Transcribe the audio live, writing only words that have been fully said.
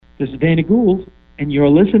This is Danny Gould, and you're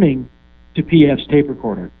listening to PF's Tape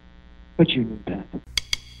Recorder. But you knew that.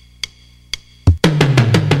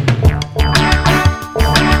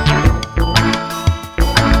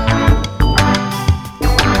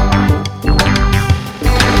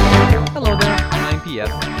 Hello there, I'm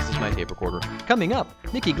PF. This is my tape recorder. Coming up,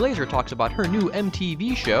 Nikki Glazer talks about her new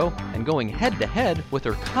MTV show and going head-to-head with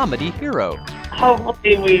her comedy hero.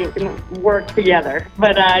 Hopefully we can work together,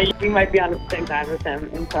 but we might be on at the same time with him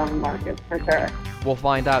in some markets for sure. We'll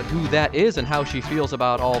find out who that is and how she feels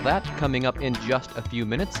about all that coming up in just a few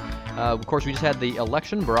minutes. Of course, we just had the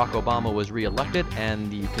election. Barack Obama was reelected, and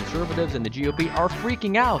the conservatives and the GOP are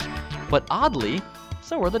freaking out. But oddly,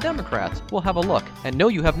 so are the Democrats. We'll have a look. And no,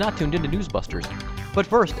 you have not tuned into Newsbusters. But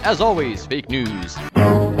first, as always, fake news.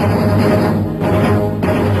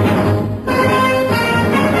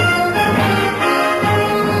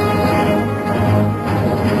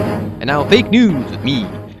 And now, fake news with me.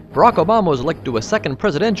 Barack Obama was elected to a second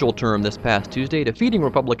presidential term this past Tuesday, defeating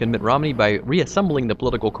Republican Mitt Romney by reassembling the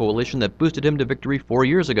political coalition that boosted him to victory 4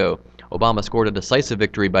 years ago. Obama scored a decisive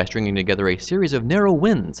victory by stringing together a series of narrow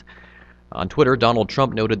wins. On Twitter, Donald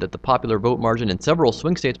Trump noted that the popular vote margin in several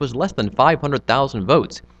swing states was less than 500,000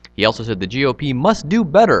 votes. He also said the GOP must do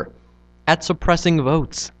better at suppressing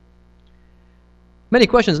votes. Many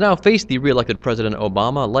questions now face the re-elected President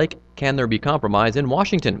Obama, like, can there be compromise in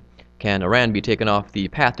Washington? Can Iran be taken off the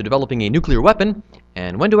path to developing a nuclear weapon?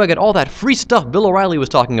 And when do I get all that free stuff Bill O'Reilly was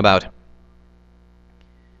talking about?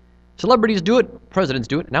 Celebrities do it, presidents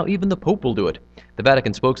do it, now even the Pope will do it. The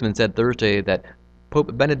Vatican spokesman said Thursday that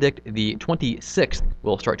Pope Benedict the 26th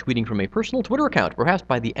will start tweeting from a personal Twitter account, perhaps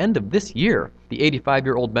by the end of this year. The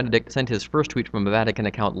 85-year-old Benedict sent his first tweet from a Vatican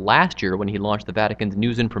account last year when he launched the Vatican's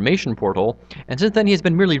news information portal, and since then he has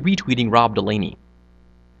been merely retweeting Rob Delaney.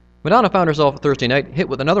 Madonna found herself Thursday night hit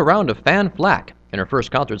with another round of fan flack. In her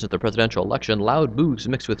first concert since the presidential election, loud boos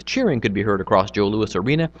mixed with cheering could be heard across Joe Louis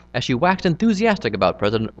Arena as she waxed enthusiastic about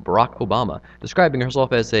President Barack Obama, describing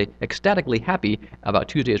herself as ecstatically happy about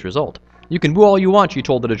Tuesday's result. "You can boo all you want," she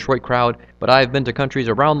told the Detroit crowd, "but I've been to countries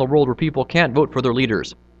around the world where people can't vote for their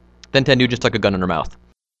leaders." Then Tendu just stuck a gun in her mouth.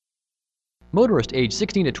 Motorists aged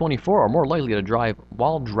 16 to 24 are more likely to drive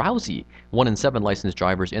while drowsy. 1 in 7 licensed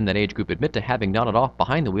drivers in that age group admit to having nodded off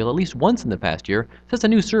behind the wheel at least once in the past year, says a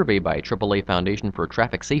new survey by AAA Foundation for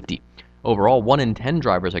Traffic Safety. Overall, 1 in 10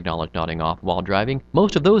 drivers acknowledge nodding off while driving.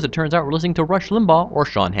 Most of those, it turns out, were listening to Rush Limbaugh or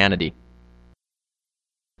Sean Hannity.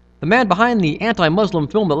 The man behind the anti-Muslim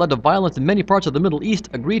film that led to violence in many parts of the Middle East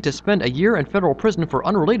agreed to spend a year in federal prison for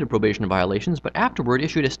unrelated probation violations, but afterward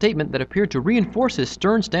issued a statement that appeared to reinforce his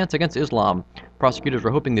stern stance against Islam. Prosecutors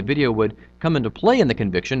were hoping the video would come into play in the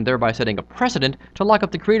conviction, thereby setting a precedent to lock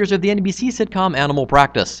up the creators of the NBC sitcom Animal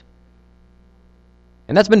Practice.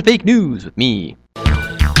 And that's been fake news with me.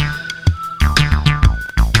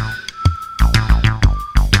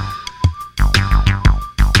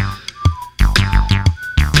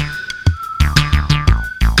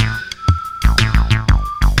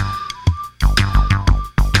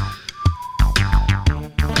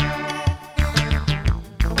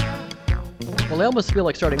 I almost feel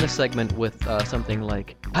like starting this segment with something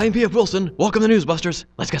like, "I'm P.F. Wilson, welcome to Newsbusters,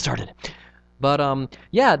 let's get started." But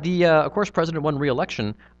of course, President won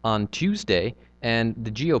re-election on Tuesday, and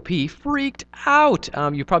the GOP freaked out.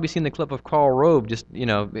 You've probably seen the clip of Karl Rove just,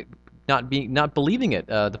 not believing it.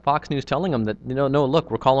 The Fox News telling him that, no,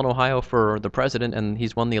 look, we're calling Ohio for the president, and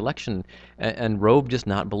he's won the election, and Rove just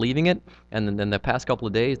not believing it. And then the past couple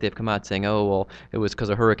of days, they've come out saying, "Oh, well, it was because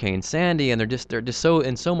of Hurricane Sandy," and they're just so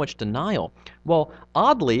in so much denial. Well,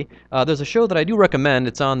 oddly, there's a show that I do recommend.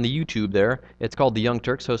 It's on the YouTube there. It's called The Young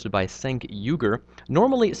Turks, hosted by Cenk Uygur.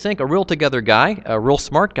 Normally, Cenk, a real together guy, a real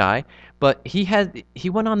smart guy, but he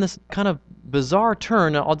went on this kind of bizarre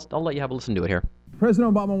turn. I'll let you have a listen to it here.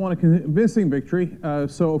 President Obama won a convincing victory,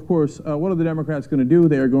 so of course, what are the Democrats going to do?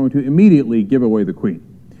 They are going to immediately give away the Queen.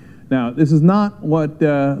 Now, this is not what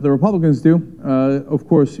the Republicans do. Of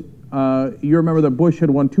course, you remember that Bush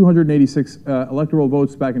had won 286 electoral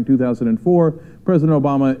votes back in 2004. President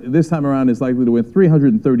Obama, this time around, is likely to win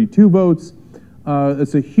 332 votes.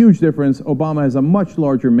 It's a huge difference. Obama has a much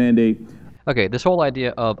larger mandate. Okay, this whole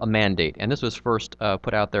idea of a mandate, and this was first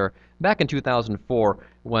put out there back in 2004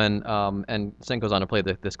 when, and Cenk goes on to play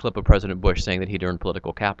this clip of President Bush saying that he'd earned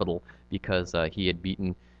political capital because he had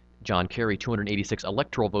beaten John Kerry 286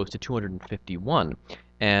 electoral votes to 251.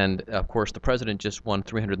 And, of course, the president just won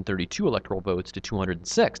 332 electoral votes to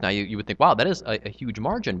 206. Now, you would think, wow, that is a huge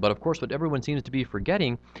margin. But, of course, what everyone seems to be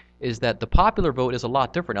forgetting is that the popular vote is a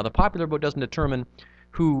lot different. Now, the popular vote doesn't determine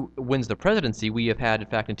who wins the presidency. We have had, in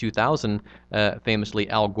fact, in 2000, famously,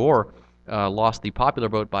 Al Gore lost the popular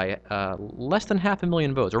vote by less than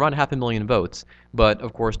 500,000 votes, around 500,000 votes. But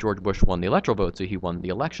of course, George Bush won the electoral vote, so he won the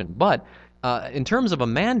election. But in terms of a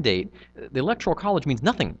mandate, the Electoral College means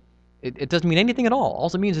nothing. It doesn't mean anything at all. All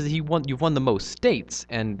it means is you've won the most states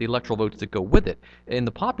and the electoral votes that go with it. In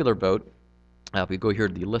the popular vote, if we go here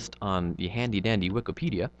to the list on the handy-dandy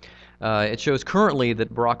Wikipedia, it shows currently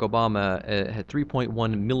that Barack Obama had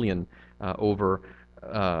 3.1 million over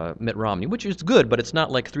Mitt Romney, which is good, but it's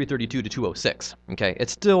not like 332 to 206. Okay,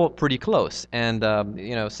 it's still pretty close. And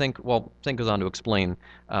Cenk goes on to explain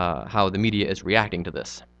how the media is reacting to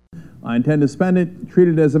this. I intend to spend it, treat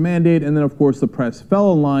it as a mandate, and then of course the press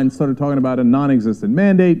fell in line, started talking about a non-existent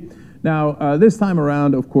mandate. Now, this time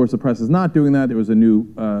around, of course, the press is not doing that. There was a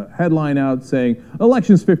new headline out saying,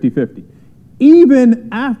 election's 50-50. Even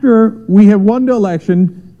after we have won the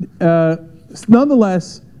election,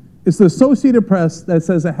 nonetheless, it's the Associated Press that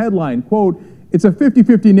says a headline, quote, it's a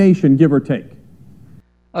 50-50 nation, give or take.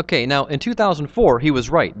 Okay, now in 2004, he was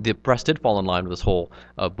right. The press did fall in line with this whole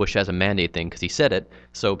Bush has a mandate thing because he said it.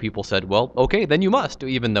 So people said, well, okay, then you must,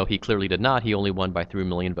 even though he clearly did not. He only won by 3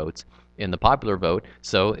 million votes in the popular vote.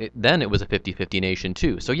 So then it was a 50-50 nation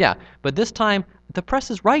too. So yeah, but this time the press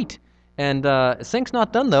is right. And Cenk's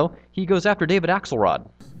not done though. He goes after David Axelrod.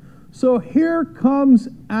 So here comes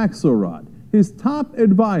Axelrod, his top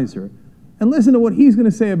advisor, and listen to what he's going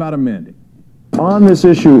to say about a mandate. On this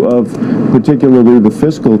issue of particularly the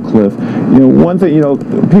fiscal cliff, one thing,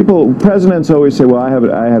 presidents always say, well, I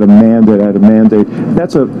had a mandate.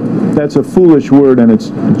 That's a foolish word, and it's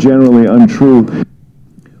generally untrue.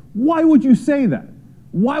 Why would you say that?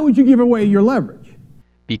 Why would you give away your leverage?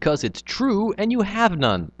 Because it's true, and you have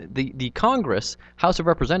none. The Congress, House of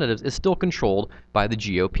Representatives, is still controlled by the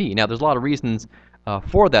GOP. Now, there's a lot of reasons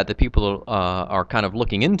for that people are kind of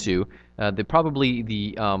looking into. Probably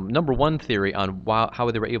the number one theory on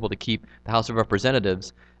how they were able to keep the House of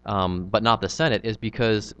Representatives but not the Senate is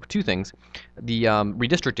because two things. The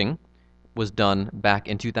redistricting was done back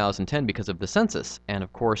in 2010 because of the census, and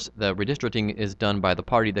of course the redistricting is done by the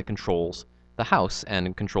party that controls the House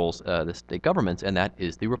and controls the state governments, and that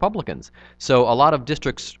is the Republicans. So a lot of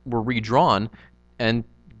districts were redrawn, and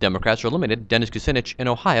Democrats are eliminated. Dennis Kucinich in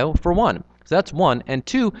Ohio, for one. So that's one. And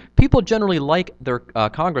two, people generally like their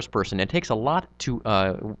congressperson. It takes a lot to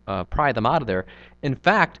pry them out of there. In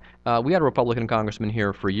fact, we had a Republican congressman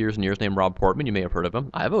here for years and years named Rob Portman. You may have heard of him.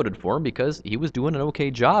 I voted for him because he was doing an okay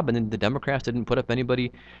job, and then the Democrats didn't put up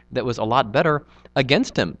anybody that was a lot better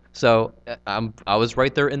against him. So I was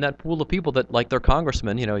right there in that pool of people that like their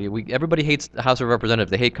congressman. Everybody hates the House of Representatives.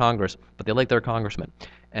 They hate Congress, but they like their congressman.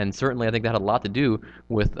 And certainly I think that had a lot to do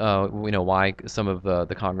with why some of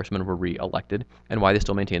the congressmen were re-elected and why they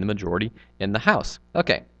still maintain the majority in the House.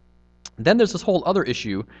 Okay. Then there's this whole other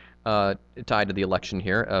issue tied to the election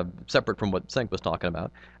here, separate from what Cenk was talking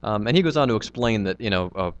about. And he goes on to explain that,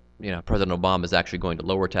 President Obama is actually going to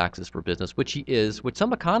lower taxes for business, which he is, which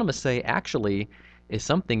some economists say actually is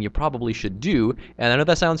something you probably should do. And I know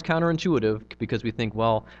that sounds counterintuitive because we think,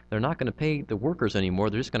 well, they're not going to pay the workers anymore.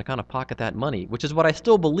 They're just going to kind of pocket that money, which is what I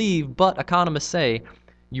still believe. But economists say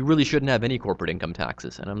you really shouldn't have any corporate income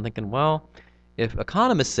taxes. And I'm thinking, well, if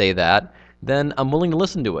economists say that, then I'm willing to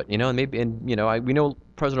listen to it, we know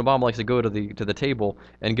President Obama likes to go to the table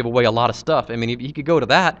and give away a lot of stuff. I mean, if he could go to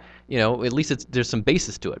that, at least there's some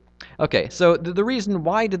basis to it. Okay, so the reason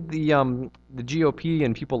why did the GOP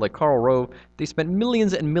and people like Karl Rove, they spent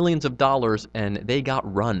millions and millions of dollars and they got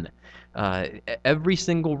run. Every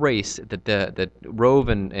single race that Rove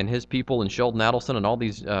and his people and Sheldon Adelson and all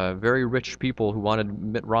these very rich people who wanted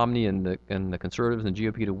Mitt Romney and the conservatives and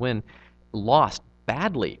GOP to win lost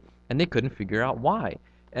badly. And they couldn't figure out why.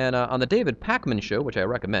 And on the David Pakman show, which I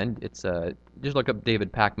recommend, it's just look up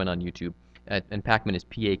David Pakman on YouTube, and Pakman is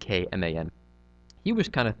P-A-K-M-A-N. He was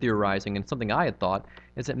kind of theorizing, and something I had thought,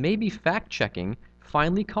 is that maybe fact-checking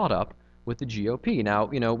finally caught up with the GOP. Now,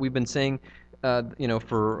 we've been saying,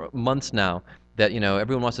 for months now, that,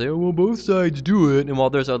 everyone wants to say, oh, well, both sides do it. And while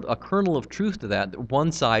there's a kernel of truth to that, one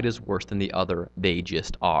side is worse than the other. They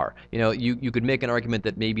just are. You could make an argument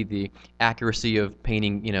that maybe the accuracy of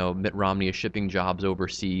painting, Mitt Romney as shipping jobs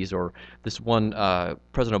overseas, or this one,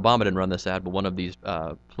 President Obama didn't run this ad, but one of these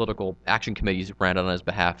political action committees ran it on his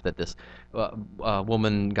behalf, that this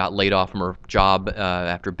woman got laid off from her job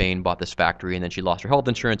after Bain bought this factory, and then she lost her health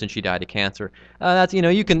insurance and she died of cancer. That's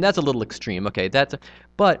a little extreme. Okay,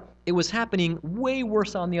 but it was happening way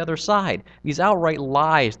worse on the other side. These outright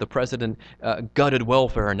lies, the president gutted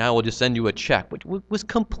welfare and now we'll just send you a check, which was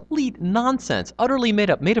complete nonsense, utterly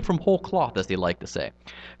made up from whole cloth, as they like to say.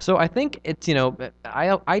 So I think it's,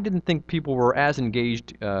 I didn't think people were as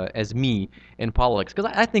engaged as me in politics,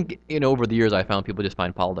 because I think, over the years I found people just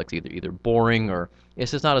find politics either boring or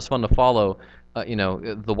it's just not as fun to follow,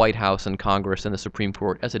 the White House and Congress and the Supreme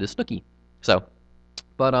Court as it is Snooki. So.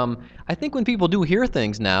 But I think when people do hear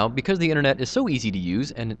things now, because the internet is so easy to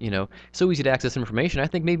use and so easy to access information, I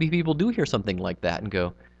think maybe people do hear something like that and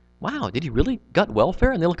go, "Wow, did he really gut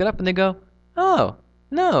welfare?" And they look it up and they go, "Oh,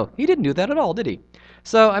 no, he didn't do that at all, did he?"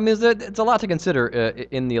 So I mean, it's a lot to consider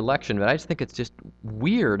in the election, but I just think it's just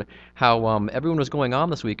weird how everyone was going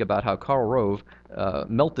on this week about how Karl Rove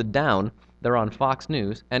melted down. They're on Fox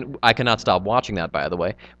News, and I cannot stop watching that, by the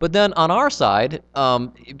way. But then on our side,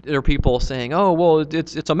 there are people saying, "Oh, well,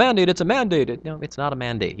 it's a mandate. It's a mandate." No, it's not a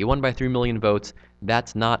mandate. He won by 3 million votes.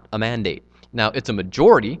 That's not a mandate. Now, it's a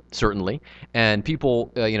majority, certainly, and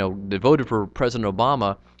people, that voted for President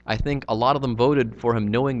Obama, I think a lot of them voted for him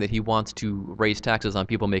knowing that he wants to raise taxes on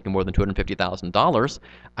people making more than $250,000.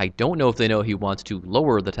 I don't know if they know he wants to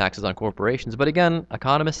lower the taxes on corporations, but again,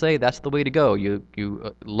 economists say that's the way to go. You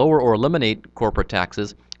lower or eliminate corporate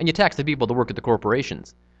taxes, and you tax the people that work at the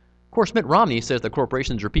corporations. Of course, Mitt Romney says that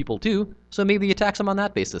corporations are people too, so maybe you tax them on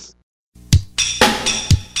that basis.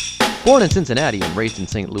 Born in Cincinnati and raised in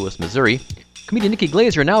St. Louis, Missouri, comedian Nikki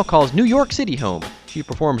Glazer now calls New York City home. She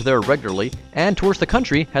performs there regularly and tours the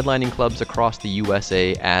country, headlining clubs across the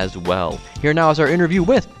USA as well. Here now is our interview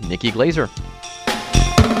with Nikki Glazer.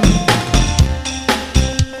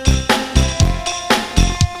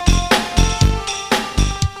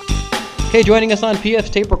 Okay, joining us on PF's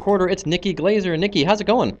Tape Recorder, it's Nikki Glazer. Nikki, how's it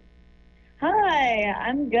going? Hi,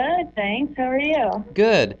 I'm good, thanks. How are you?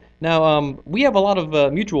 Good. Now, we have a lot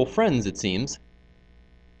of mutual friends, it seems.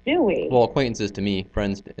 Do we? Well, acquaintances to me,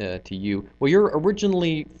 friends to you. Well, you're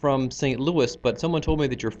originally from St. Louis, but someone told me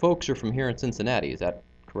that your folks are from here in Cincinnati. Is that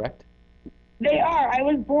correct? They are. I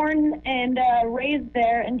was born and raised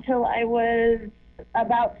there until I was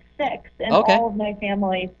about 6, and Okay. all of my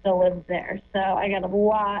family still lives there. So I got a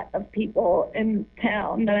lot of people in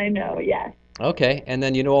town that I know, yes. Okay, and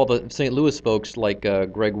then you know all the St. Louis folks like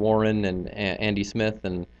Greg Warren and Andy Smith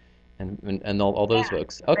and all those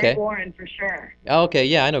folks. Okay. Greg Warren, for sure. Okay,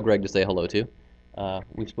 yeah, I know Greg to say hello to.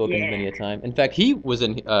 We've spoken Yeah. many a time. In fact, he was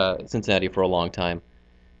in Cincinnati for a long time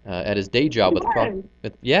at his day job with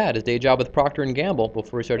at his day job with Procter and Gamble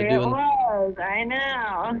before he started It doing. was, I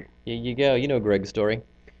know. Here you go. You know Greg's story.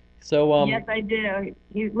 So Yes, I do.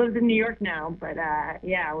 He lives in New York now, but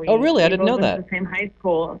yeah. Oh, really? I we didn't know both went that. to the same high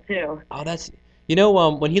school, too. Oh, that's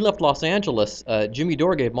when he left Los Angeles, Jimmy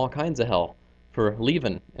Dore gave him all kinds of hell for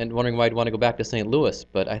leaving and wondering why he'd want to go back to St. Louis.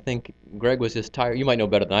 But I think Greg was just tired. You might know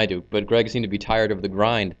better than I do, but Greg seemed to be tired of the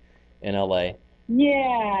grind in L.A.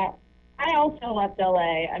 Yeah, I also left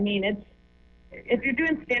LA. I mean, if you're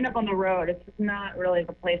doing stand-up on the road, it's just not really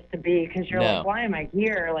the place to be, because you're No. like, why am I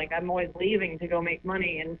here? Like, I'm always leaving to go make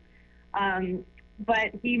money. And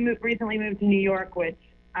but he recently moved to New York, which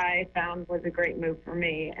I found was a great move for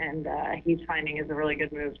me, and he's finding is a really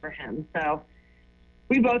good move for him. So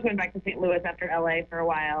we both went back to St. Louis after LA for a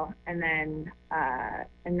while, and then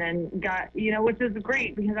got, which is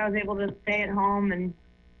great because I was able to stay at home and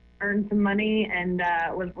earn some money and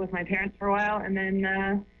was with my parents for a while, and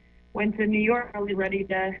then went to New York really ready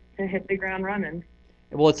to hit the ground running.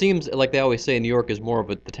 Well, it seems like they always say New York is more of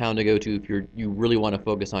the town to go to if you really want to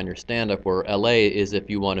focus on your stand-up, where L.A. is if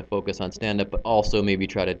you want to focus on stand-up, but also maybe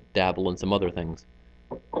try to dabble in some other things.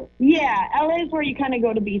 Yeah, LA is where you kind of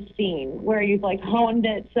go to be seen, where you've like honed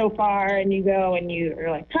it so far, and you go and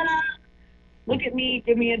you're like, ta-da! Look at me,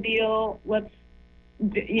 give me a deal.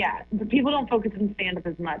 Yeah, the people don't focus on stand-up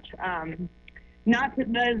as much. Not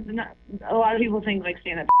a lot of people think like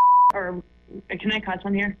stand-up or can I cuss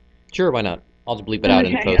on here? Sure, why not? I'll just bleep it out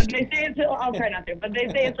in post. They say I'll try not to, but they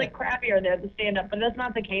say it's like crappier there, the stand-up, but that's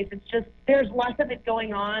not the case. It's just there's less of it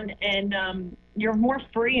going on, and you're more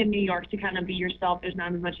free in New York to kind of be yourself. There's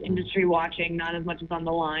not as much industry watching, not as much is on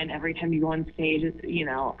the line every time you go on stage,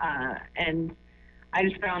 and I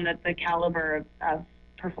just found that the caliber of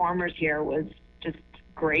performers here was just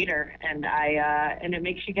greater, and and it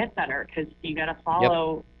makes you get better because you got to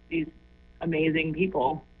follow these amazing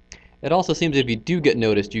people. It also seems if you do get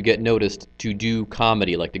noticed, you get noticed to do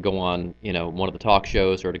comedy, like to go on, one of the talk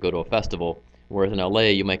shows or to go to a festival. Whereas in LA,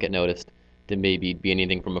 you might get noticed to maybe be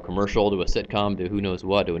anything from a commercial to a sitcom to who knows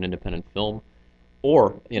what, to an independent film,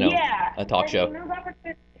 or a talk show. Those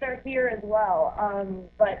opportunities are here as well,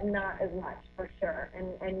 but not as much for sure.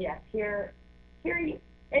 And yes, here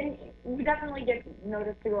and you definitely get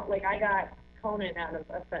noticed too. Like I got Conan out of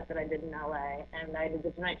a set that I did in LA, and I did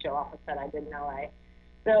the Tonight Show off a set I did in LA.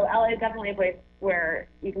 So LA is definitely a place where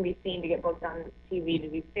you can be seen to get booked on TV to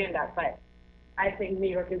do stand-up, but I think New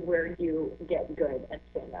York is where you get good at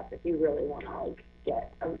stand-up if you really want to like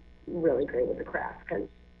get really great at the craft, because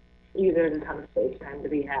there's a ton of stage time to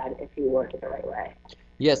be had if you work it the right way.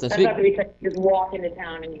 Yes, and That's not because you just walk into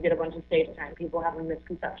town and you get a bunch of stage time. People have a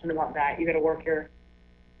misconception about that. You got to work your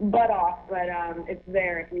butt off, but it's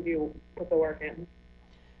there if you do put the work in.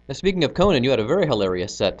 now, speaking of Conan, you had a very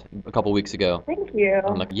hilarious set a couple weeks ago. Thank you.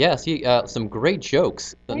 Yes, some great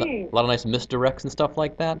jokes, a Thanks. lot of nice misdirects and stuff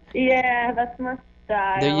like that. Yeah, that's my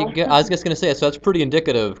style. There you go. I was just gonna say, so that's pretty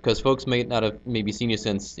indicative because folks may not have maybe seen you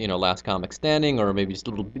since Last Comic Standing, or maybe just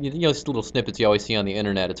just little snippets you always see on the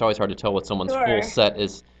internet. It's always hard to tell what someone's Sure. full set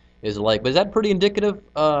is like. But is that pretty indicative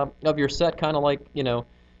of your set? Kind of like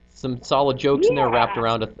some solid jokes in there wrapped Yeah.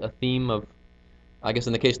 around a theme of. I guess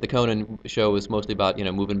in the case of the Conan show, is mostly about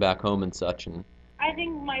moving back home and such. And I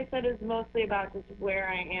think my set is mostly about just where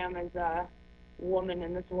I am as a woman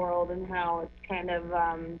in this world and how it's kind of,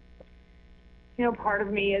 part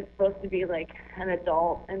of me is supposed to be like an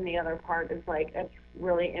adult and the other part is like a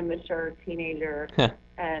really immature teenager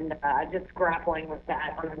and just grappling with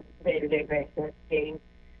that on a day-to-day basis.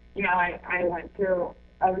 I went through,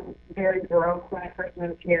 I was very broke when I first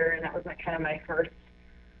moved here, and that was like kind of my first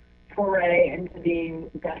foray into being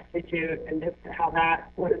destitute and just how that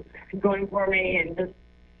was going for me, and just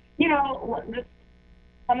just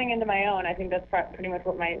coming into my own. I think that's pretty much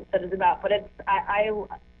what my set is about. But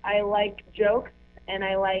I like jokes and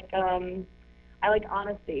I like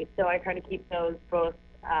honesty, so I try to keep those both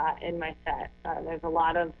in my set. There's a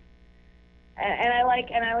lot of and I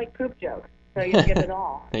like poop jokes, so you get it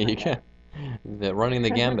all. there you go, running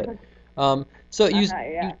the gambit. So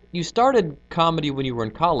Yeah. you started comedy when you were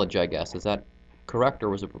in college, I guess. Is that correct, or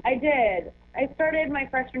was it? I did. I started my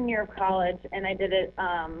freshman year of college, and I did it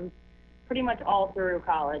pretty much all through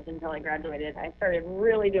college until I graduated. I started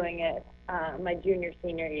really doing it my junior,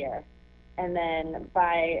 senior year. And then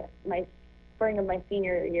by my spring of my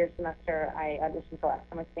senior year semester, I auditioned for Last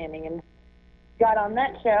Comic Standing and got on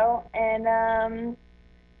that show.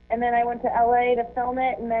 And then I went to LA to film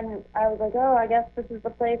it, and then I was like, oh, I guess this is the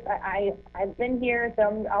place. I've been here,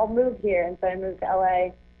 so I'll move here. And so I moved to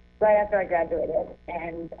LA right after I graduated,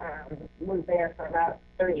 and was there for about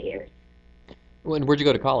 3 years. Where'd you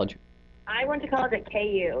go to college? I went to college at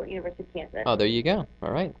KU, University of Kansas. Oh, there you go.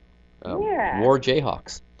 All right. Yeah. War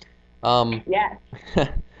Jayhawks. Yes.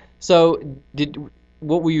 So,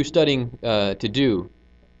 what were you studying to do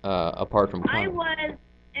apart from I comedy? was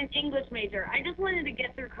an English major. I just wanted to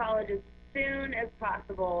get through college as soon as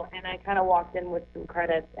possible, and I kind of walked in with some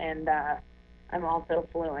credits, and I'm also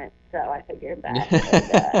fluent, so I figured that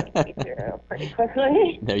would get me through pretty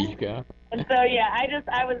quickly. There you go. And so yeah,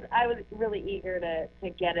 I was really eager to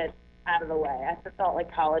get it out of the way. I felt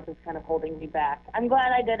like college was kind of holding me back. I'm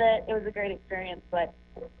glad I did it. It was a great experience, but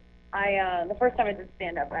the first time I did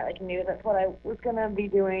stand up, I knew that's what I was gonna be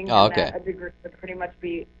doing. Oh, and okay. that a degree would pretty much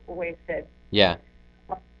be wasted. Yeah.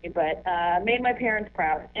 But made my parents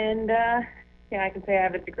proud, and I can say I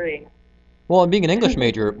have a degree. Well, and being an English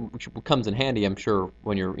major, which comes in handy, I'm sure,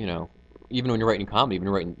 when you're, even when you're writing comedy, when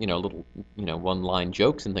you're writing, little, one-line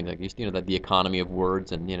jokes and things like this, that the economy of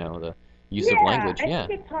words and, the use of language. I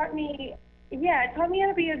think it taught me how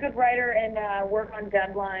to be a good writer and work on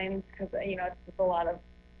deadlines, because, it's just a lot of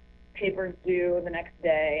papers due the next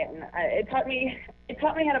day, and it taught me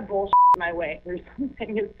how to bullshit my way through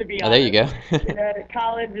something, is to be honest. Oh, there you go.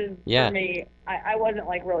 College is, Yeah. for me, I wasn't,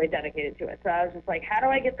 really dedicated to it, so I was just like, how do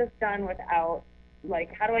I get this done without,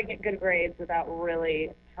 how do I get good grades without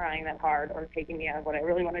really trying that hard or taking me out of what I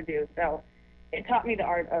really want to do? So it taught me the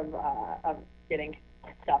art of getting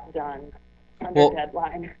stuff done under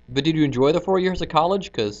deadline. But did you enjoy the 4 years of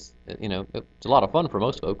college? Because, it's a lot of fun for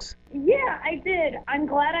most folks. Yeah, I did. I'm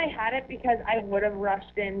glad I had it, because I would have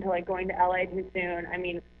rushed into going to LA too soon. I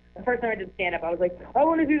mean, the first time I did stand-up, I was like, I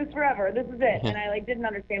want to do this forever. This is it. And I didn't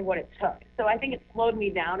understand what it took. So I think it slowed me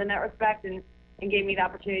down in that respect, and gave me the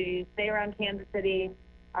opportunity to stay around Kansas City,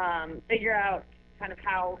 figure out kind of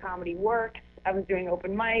how comedy works. I was doing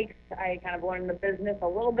open mics. I kind of learned the business a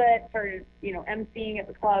little bit, started, emceeing at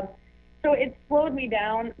the club. So it slowed me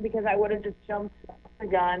down, because I would have just jumped the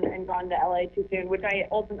gun and gone to LA too soon, which I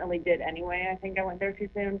ultimately did anyway. I think I went there too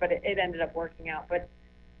soon, but it ended up working out.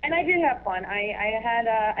 And I did have fun.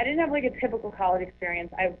 I didn't have a typical college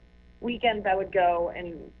experience. Weekends I would go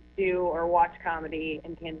and do or watch comedy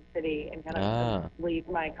in Kansas City and kind of leave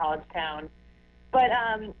my college town. But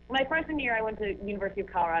my freshman year, I went to University of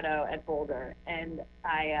Colorado at Boulder, and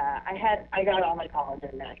I got all my college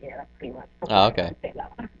in that year, pretty much. Oh, okay.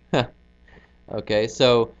 Okay,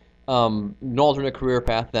 so an alternate career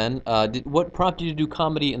path then. What prompted you to do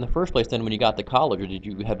comedy in the first place then when you got to college, or did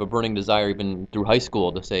you have a burning desire even through high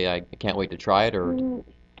school to say, I can't wait to try it, or?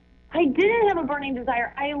 I didn't have a burning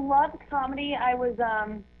desire. I loved comedy. I was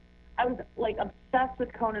like obsessed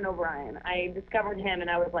with Conan O'Brien. I discovered him, and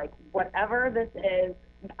I was like, whatever this is,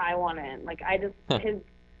 I want in. Like his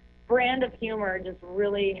brand of humor just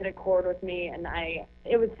really hit a chord with me, and I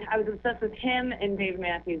was obsessed with him and Dave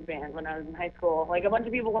Matthews Band when I was in high school. Like a bunch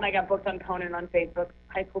of people, when I got booked on Conan on Facebook,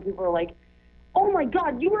 high school people were like, "Oh my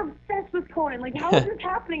God, you were obsessed with Conan! Like, how is this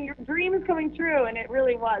happening? Your dream is coming true!" And it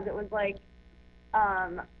really was. It was like,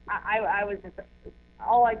 I was just,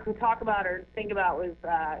 all I could talk about or think about was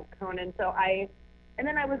Conan. And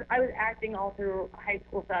then I was acting all through high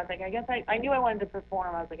school. So I was like, I guess I knew I wanted to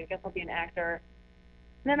perform. I was like, I guess I'll be an actor.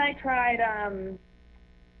 Then I tried,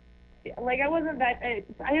 like I wasn't that,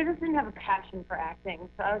 I just didn't have a passion for acting.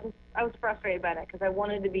 So I was frustrated by that because I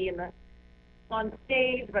wanted to be on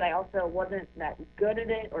stage, but I also wasn't that good at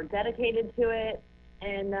it or dedicated to it.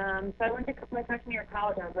 And so I went to my freshman year of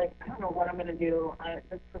college, and I was like, I don't know what I'm going to do.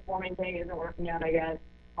 This performing thing isn't working out, I guess.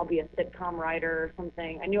 I'll be a sitcom writer or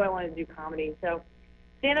something. I knew I wanted to do comedy. So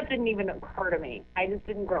stand-up didn't even occur to me. I just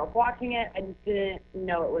didn't grow up watching it. I just didn't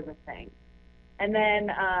know it was a thing. And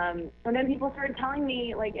then people started telling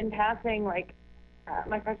me, like, in passing, like,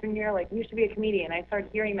 my freshman year, like, you should be a comedian. I started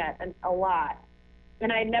hearing that a lot.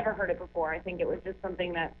 And I had never heard it before. I think it was just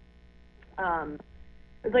something that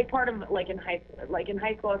it was like part of, like, in high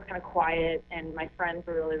school I was kind of quiet, and my friends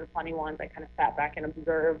were really the funny ones. I kind of sat back and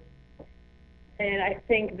observed. And I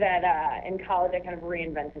think that in college I kind of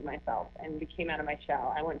reinvented myself and became out of my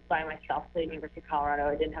shell. I went by myself to the University of Colorado.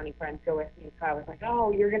 I didn't have any friends go with me, so I was like,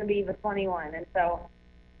 oh, you're going to be the funny one. And so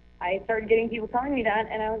I started getting people telling me that,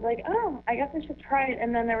 and I was like, oh, I guess I should try it.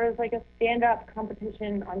 And then there was like a stand-up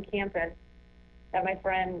competition on campus that my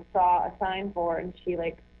friend saw a sign for, and she was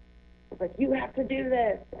like, you have to do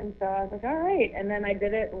this. And so I was like, all right. And then I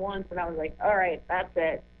did it once, and I was like, all right, that's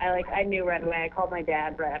it. I knew right away. I called my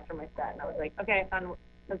dad right after my set, and I was like, okay,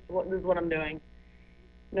 this is what I'm doing.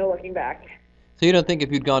 No looking back. So you don't think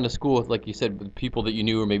if you'd gone to school with, like you said, with people that you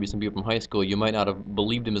knew, or maybe some people from high school, you might not have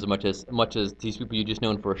believed him as much as these people you just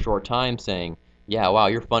known for a short time saying, yeah, wow,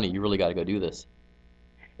 you're funny, you really got to go do this.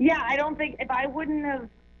 Yeah, I don't think, if I wouldn't have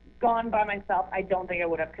gone by myself, I don't think I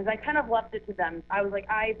would have, because I kind of left it to them. I was like,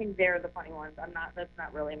 I think they're the funny ones. That's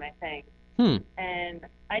not really my thing. And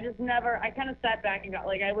I kind of sat back and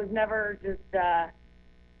I was never just,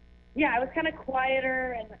 I was kind of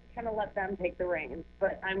quieter and kind of let them take the reins.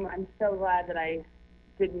 But I'm so glad that I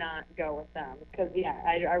did not go with them, because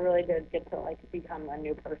I really did get to like become a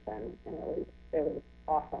new person, and it was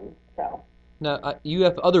awesome. So. Now, you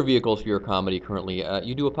have other vehicles for your comedy currently.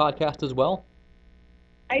 You do a podcast as well?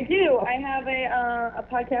 I do. I have a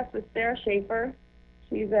podcast with Sarah Schaefer.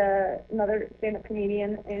 She's another stand-up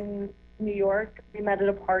comedian in New York. We met at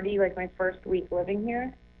a party like my first week living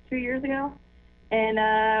here 2 years ago.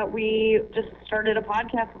 And we just started a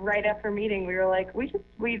podcast right after meeting. We were like, we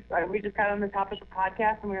just got on the topic of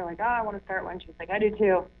podcast, and we were like, oh, I want to start one. She was like, I do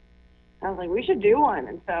too. I was like, we should do one.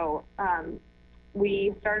 And so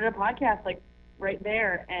we started a podcast like right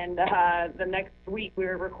there, and the next week we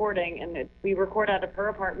were recording, and we record out of her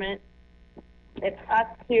apartment. It's us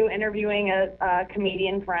two interviewing a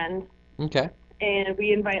comedian friend. Okay. And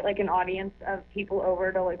we invite like an audience of people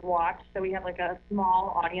over to like watch, so we have like a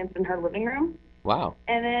small audience in her living room. Wow.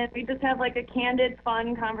 And then we just have like a candid,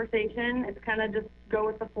 fun conversation. It's kind of just go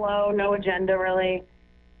with the flow, no agenda really.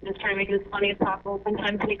 Just try to make it as funny as possible.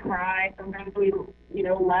 Sometimes we cry, sometimes we,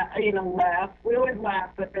 laugh. We always laugh,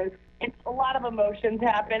 but it's a lot of emotions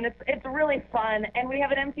happen. It's really fun, and we have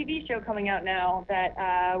an MTV show coming out now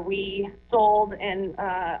that we sold and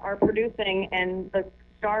are producing, and the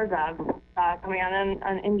stars of coming out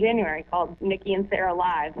in January, called Nikki and Sarah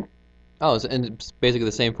Live. Oh, and it's basically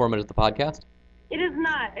the same format as the podcast? It is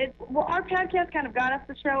not. Our podcast kind of got us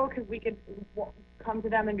the show because we could come to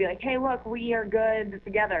them and be like, hey, look, we are good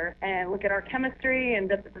together, and look at our chemistry, and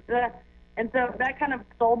da-da-da-da. And so that kind of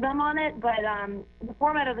sold them on it, but the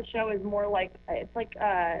format of the show is more like, it's like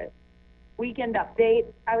a Weekend Update,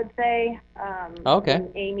 I would say. Okay.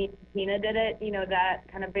 And Amy and Tina did it, that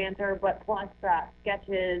kind of banter, but plus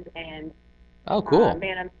sketches and oh, cool.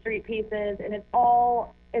 Man on the Street pieces, and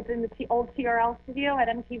it's in the old TRL studio at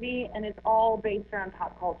MTV, and it's all based around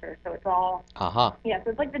pop culture, so it's all, uh-huh. Yeah,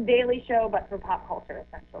 so it's like the Daily Show, but for pop culture,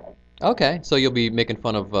 essentially. Okay, so you'll be making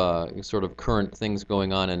fun of sort of current things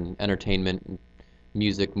going on in entertainment,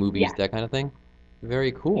 music, movies, Yeah. that kind of thing?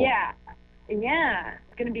 Very cool. Yeah. Yeah.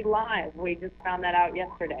 It's going to be live. We just found that out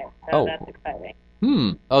yesterday. So Oh. that's exciting.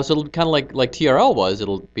 Oh, so it'll kind of like TRL was.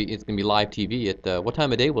 It's gonna be live TV at what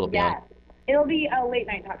time of day will it be on? Yes. It'll be a late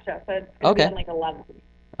night talk show, so it's going to be Okay. on like 11.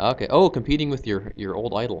 Okay. Oh, competing with your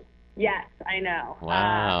old idol. Yes, I know.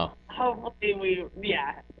 Wow. Hopefully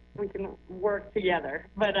we can work together.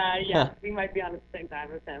 But we might be on at the same time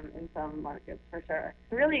with him in some markets for sure.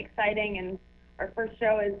 It's really exciting, and our first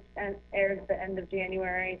show airs the end of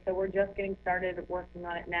January, so we're just getting started working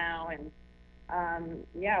on it now, and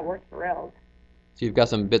we're thrilled. So you've got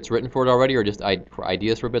some bits written for it already, or just for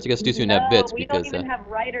ideas for bits? I guess it's too soon to have bits No, we because. don't even have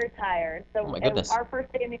writers hired. So Oh my goodness. our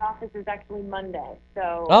first day in the office is actually Monday.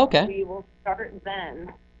 So Oh, okay. we will start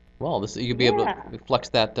then. Well, you'll be able to flex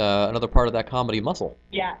that another part of that comedy muscle.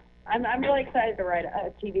 Yeah, I'm really excited to write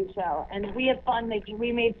a TV show, and we had fun making.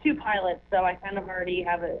 We made 2 pilots, so I kind of already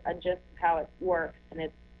have a gist of how it works, and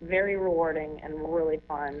it's very rewarding and really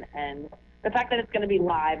fun. And the fact that it's going to be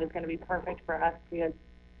live is going to be perfect for us because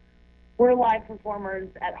we're live performers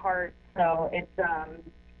at heart. So it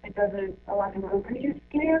doesn't. A lot of people go, "Are you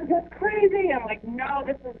scared? That's crazy." I'm like, no,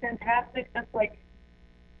 this is fantastic. That's like.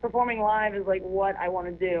 Performing live is like what I want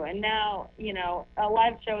to do. And now, a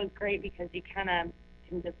live show is great because you kind of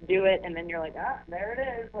can just do it, and then you're like, there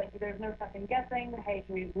it is. Like, there's no second guessing. Hey,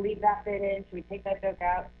 should we leave that bit in? Should we take that joke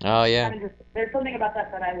out? Oh yeah. Kind of there's something about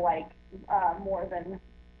that I like more than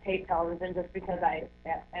tape television, just because I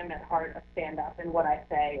am at heart a stand-up, and what I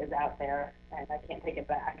say is out there, and I can't take it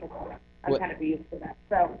back. I'm kind of used to that.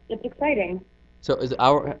 So it's exciting. So is it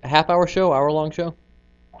half-hour show, hour-long show?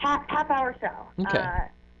 Half-hour show. Okay.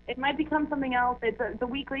 It might become something else. It's a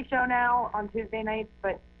weekly show now on Tuesday nights,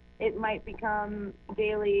 but it might become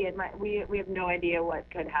daily. We have no idea what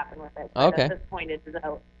could happen with it. But Okay. At this point, it's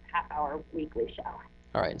a half-hour weekly show.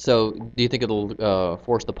 All right. So do you think it'll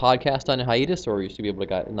force the podcast on a hiatus, or you should be able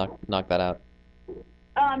to knock that out?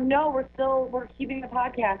 No, we're keeping the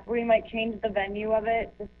podcast. We might change the venue of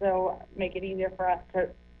it just so make it easier for us to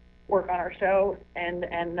work on our show, and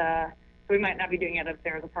so we might not be doing it at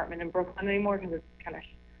Sarah's apartment in Brooklyn anymore because it's kind of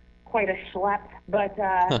quite a schlep. But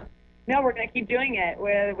no, we're gonna keep doing it.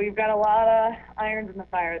 We've got a lot of irons in the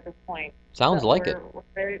fire at this point. Sounds like it. We're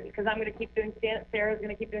very, because I'm gonna keep doing stand. Sarah's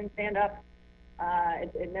gonna keep doing stand up.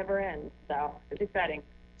 It never ends, so it's exciting.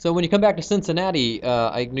 So when you come back to Cincinnati,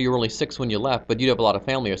 I knew you were only 6 when you left, but you have a lot of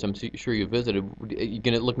family here, so I'm sure you visited. You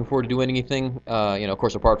looking forward to doing anything? Of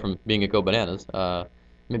course, apart from being at Go Bananas,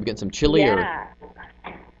 maybe getting some chili or. Yeah.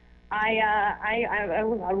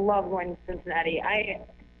 I love going to Cincinnati. I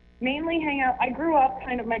mainly hang out. I grew up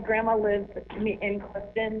my grandma lived in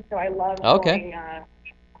Clifton, so I love going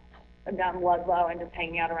down Ludlow and just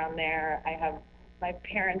hanging out around there. I have my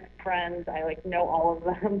parents' friends. I know all of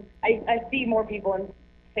them. I see more people in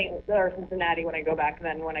Cincinnati when I go back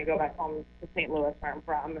than when I go back home to St. Louis, where I'm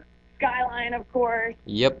from. Skyline, of course.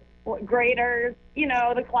 Yep. Graders,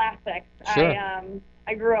 the classics. Sure.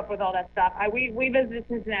 I grew up with all that stuff. We visited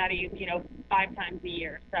Cincinnati, 5 times a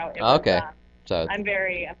year. So it was, Okay. So I'm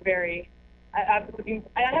very. I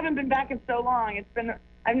haven't been back in so long.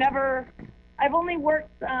 I've only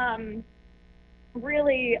worked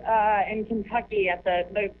really in Kentucky at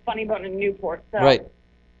the Funny Bone in Newport. So right.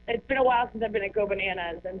 It's been a while since I've been at Go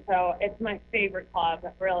Bananas, and so it's my favorite club,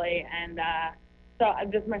 really. And so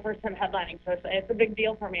this is my first time headlining, so it's a big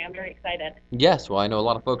deal for me. I'm very excited. Yes, well, I know a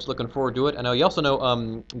lot of folks looking forward to it. I know you also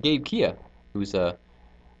know Gabe Kia, who's a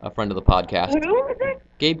friend of the podcast. Who is it?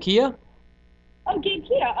 Gabe Kia? Oh, Gabe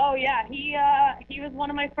Kia. Oh, yeah. He was one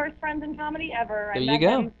of my first friends in comedy ever. There I you met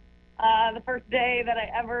go. him the first day that I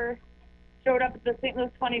ever showed up at the St. Louis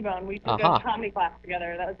Funny Bone. We took Aha. a comedy class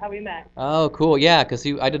together. That was how we met. Oh, cool. Yeah, because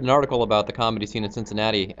I did an article about the comedy scene in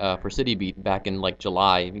Cincinnati for City Beat back in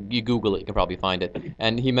July. You Google it, you can probably find it.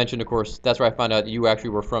 And he mentioned, of course, that's where I found out you actually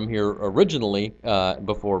were from here originally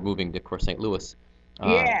before moving to, of course, St. Louis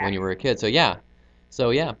when you were a kid. So yeah.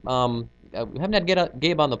 We haven't had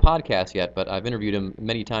Gabe on the podcast yet, but I've interviewed him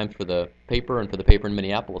many times for the paper and for the paper in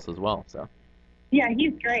Minneapolis as well. So. Yeah,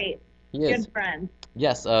 he's great. He is. Good friend.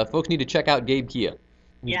 Yes, folks need to check out Gabe Kia.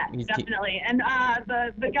 Yeah, definitely. And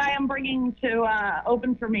the guy I'm bringing to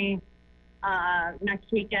open for me next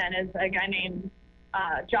weekend is a guy named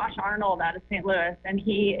Josh Arnold out of St. Louis, and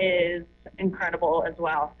he is incredible as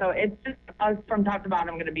well. So it's just us from top to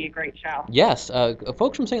bottom going to be a great show. Yes,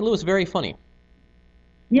 folks from St. Louis, very funny.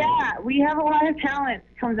 Yeah, we have a lot of talent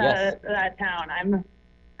that comes Yes. out of that town.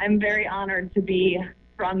 I'm very honored to be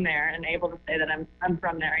from there and able to say that I'm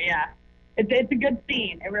from there. Yeah, it's a good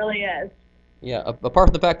scene. It really is. Yeah, apart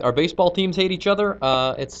from the fact that our baseball teams hate each other,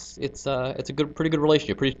 it's a pretty good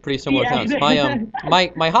relationship, pretty similar Yeah. towns.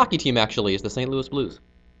 My hockey team actually is the St. Louis Blues.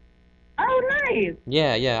 Oh, nice.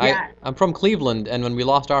 Yeah. Yeah. I'm from Cleveland, and when we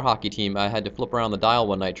lost our hockey team, I had to flip around the dial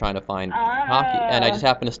one night trying to find hockey, and I just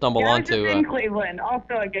happened to stumble onto. in Cleveland,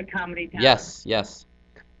 also a good comedy town. Yes,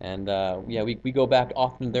 and yeah, we go back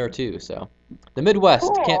often there too. So, the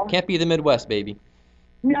Midwest Cool. can't be the Midwest, baby.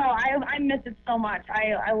 No, I miss it so much.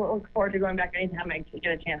 I look forward to going back anytime I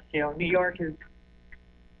get a chance to. New York is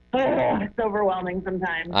it's overwhelming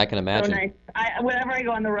sometimes. I can imagine. So nice. Whenever I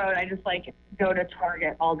go on the road, I just like go to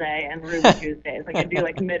Target all day and Ruby Tuesdays. Like I do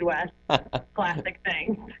like Midwest classic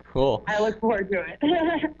things. Cool. I look forward to it.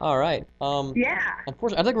 All right. Yeah.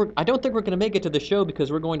 Unfortunately, I don't think we're going to make it to the show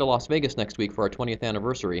because we're going to Las Vegas next week for our 20th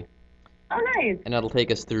anniversary. Oh, nice. And that'll take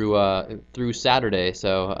us through Saturday.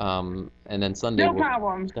 So and then Sunday. No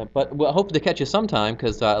problem. But we'll hope to catch you sometime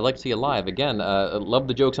because I'd like to see you live again. Love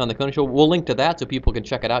the jokes on the Conan Show. We'll link to that so people can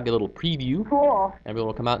check it out, get a little preview. Cool. Everyone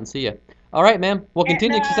will come out and see you. All right, ma'am. Well,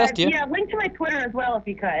 continued success to you. Yeah, link to my Twitter as well if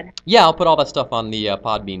you could. Yeah, I'll put all that stuff on the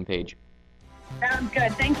Podbean page. Sounds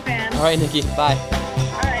good. Thanks, man. All right, Nikki. Bye.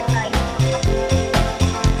 All right, bye.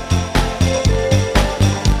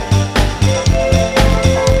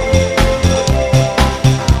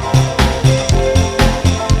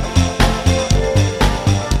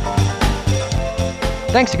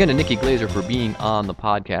 Thanks again to Nikki Glazer for being on the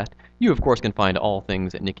podcast. You, of course, can find all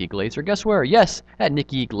things at Nikki Glazer. Guess where? Yes, at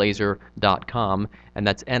nikkiglazer.com. And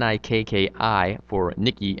that's Nikki for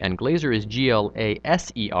Nikki. And Glazer is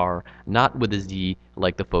Glaser, not with a Z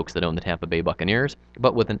like the folks that own the Tampa Bay Buccaneers,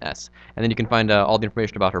 but with an S. And then you can find all the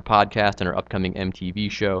information about her podcast and her upcoming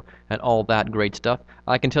MTV show and all that great stuff.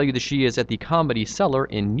 I can tell you that she is at the Comedy Cellar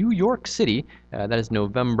in New York City. That is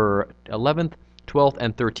November 11th. 12th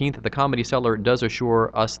and 13th. The Comedy Cellar does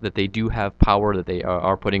assure us that they do have power, that they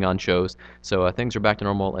are putting on shows. So things are back to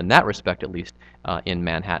normal in that respect, at least, in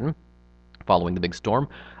Manhattan, following the big storm.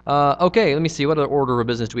 Okay, let me see. What other order of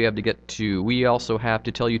business do we have to get to? We also have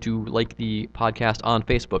to tell you to like the podcast on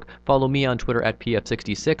Facebook. Follow me on Twitter at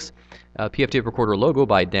PF66. PF Tape Recorder logo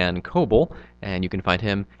by Dan Coble. And you can find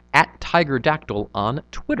him at Tigerdactyl on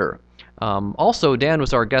Twitter. Also, Dan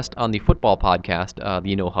was our guest on the football podcast,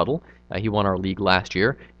 the No Huddle. He won our league last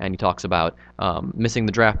year, and he talks about missing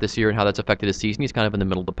the draft this year and how that's affected his season. He's kind of in the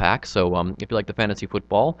middle of the pack, so if you like the fantasy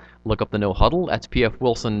football, look up the No Huddle. That's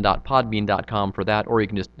pfwilson.podbean.com for that, or you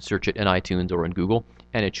can just search it in iTunes or in Google,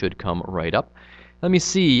 and it should come right up. Let me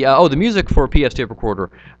see. The music for PF's Tape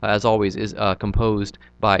Recorder, as always, is composed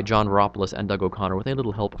by John Varopoulos and Doug O'Connor with a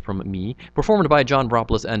little help from me. Performed by John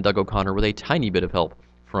Varopoulos and Doug O'Connor with a tiny bit of help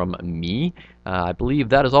from me. I believe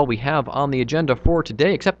that is all we have on the agenda for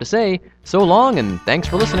today, except to say so long and thanks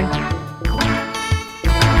for listening.